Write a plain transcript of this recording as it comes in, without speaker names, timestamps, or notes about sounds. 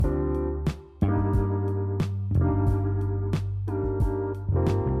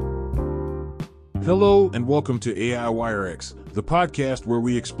Hello and welcome to AI WireX, the podcast where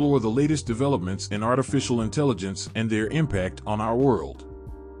we explore the latest developments in artificial intelligence and their impact on our world.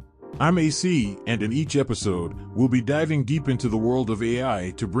 I'm AC, and in each episode, we'll be diving deep into the world of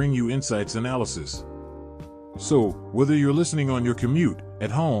AI to bring you insights analysis. So, whether you're listening on your commute,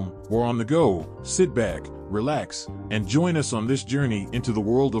 at home, or on the go, sit back, relax, and join us on this journey into the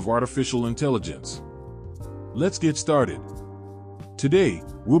world of artificial intelligence. Let's get started. Today,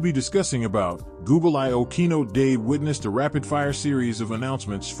 we'll be discussing about Google I/O Keynote Day witnessed a rapid-fire series of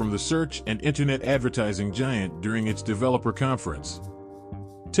announcements from the search and internet advertising giant during its developer conference.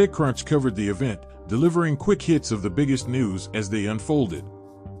 TechCrunch covered the event, delivering quick hits of the biggest news as they unfolded.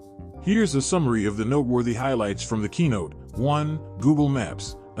 Here's a summary of the noteworthy highlights from the keynote. 1. Google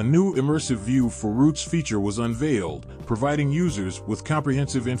Maps. A new immersive view for routes feature was unveiled, providing users with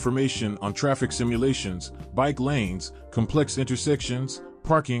comprehensive information on traffic simulations, bike lanes, complex intersections,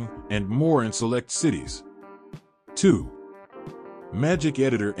 parking, and more in select cities. 2. Magic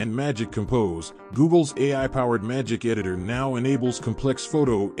Editor and Magic Compose. Google's AI-powered Magic Editor now enables complex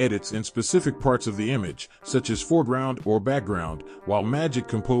photo edits in specific parts of the image, such as foreground or background, while Magic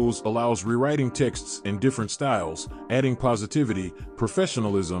Compose allows rewriting texts in different styles, adding positivity,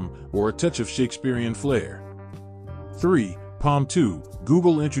 professionalism, or a touch of Shakespearean flair. 3. PaLM 2.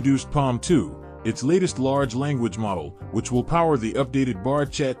 Google introduced PaLM 2, its latest large language model, which will power the updated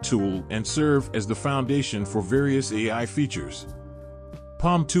Bard chat tool and serve as the foundation for various AI features.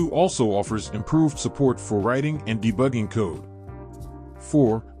 PaLM 2 also offers improved support for writing and debugging code.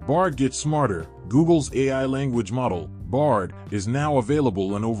 4. Bard gets smarter. Google's AI language model, Bard, is now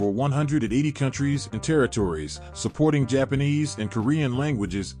available in over 180 countries and territories, supporting Japanese and Korean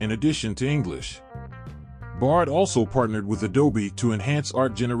languages in addition to English. Bard also partnered with Adobe to enhance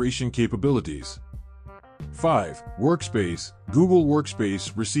art generation capabilities. 5. Workspace. Google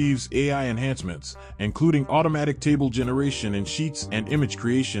Workspace receives AI enhancements, including automatic table generation in Sheets and image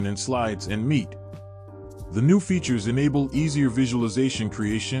creation in Slides and Meet. The new features enable easier visualization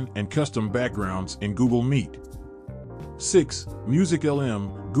creation and custom backgrounds in Google Meet. 6. Music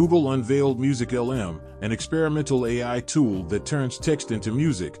LM. Google unveiled Music LM, an experimental AI tool that turns text into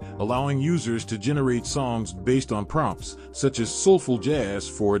music, allowing users to generate songs based on prompts, such as soulful jazz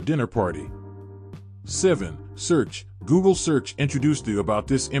for a dinner party. 7. Search. Google Search introduced the About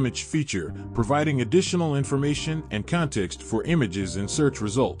This Image feature, providing additional information and context for images in search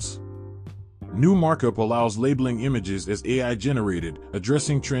results. New markup allows labeling images as AI-generated,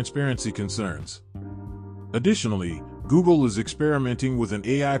 addressing transparency concerns. Additionally, Google is experimenting with an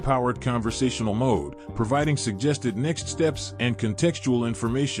AI-powered conversational mode, providing suggested next steps and contextual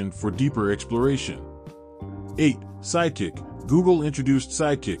information for deeper exploration. 8. Sidekick. Google introduced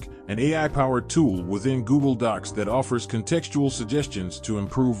Sidekick, an AI-powered tool within Google Docs that offers contextual suggestions to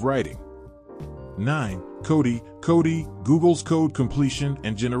improve writing. 9. Cody. Google's code completion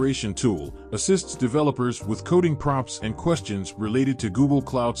and generation tool, assists developers with coding prompts and questions related to Google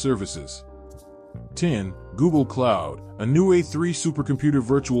Cloud services. 10. Google Cloud. A new A3 supercomputer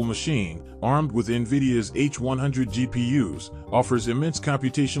virtual machine, armed with NVIDIA's H100 GPUs, offers immense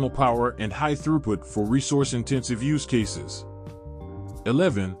computational power and high throughput for resource-intensive use cases.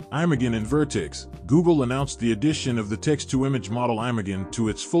 11. Imagen and Vertex. Google announced the addition of the text-to-image model Imagen to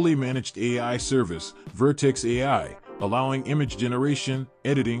its fully managed AI service, Vertex AI, allowing image generation,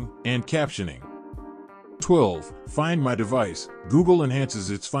 editing, and captioning. 12. Find My Device. Google enhances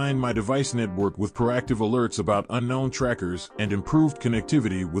its Find My Device network with proactive alerts about unknown trackers and improved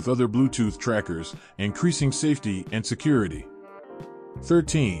connectivity with other Bluetooth trackers, increasing safety and security.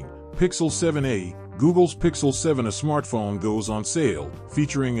 13. Pixel 7a. Google's Pixel 7a smartphone goes on sale,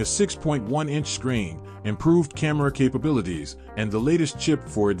 featuring a 6.1-inch screen, improved camera capabilities, and the latest chip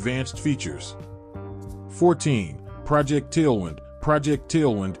for advanced features. 14. Project Tailwind. Project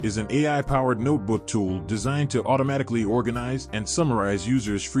Tailwind is an AI-powered notebook tool designed to automatically organize and summarize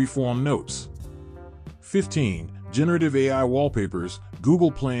users' free-form notes. 15. Generative AI Wallpapers.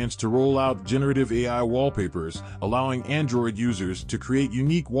 Google plans to roll out generative AI wallpapers, allowing Android users to create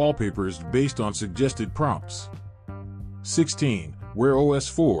unique wallpapers based on suggested prompts. 16. Wear OS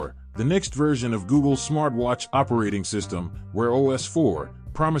 4. The next version of Google's smartwatch operating system, Wear OS 4,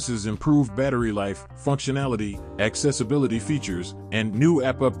 promises improved battery life, functionality, accessibility features, and new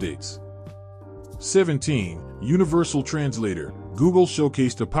app updates. 17. Universal Translator. Google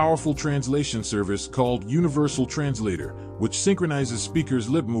showcased a powerful translation service called Universal Translator, which synchronizes speakers'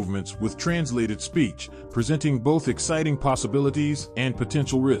 lip movements with translated speech, presenting both exciting possibilities and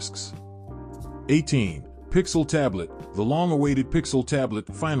potential risks. 18. Pixel Tablet. The long-awaited Pixel Tablet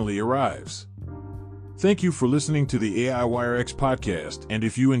finally arrives. Thank you for listening to the AI WireX podcast, and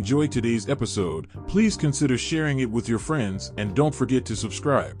if you enjoyed today's episode, please consider sharing it with your friends and don't forget to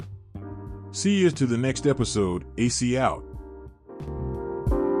subscribe. See you to the next episode. AC out.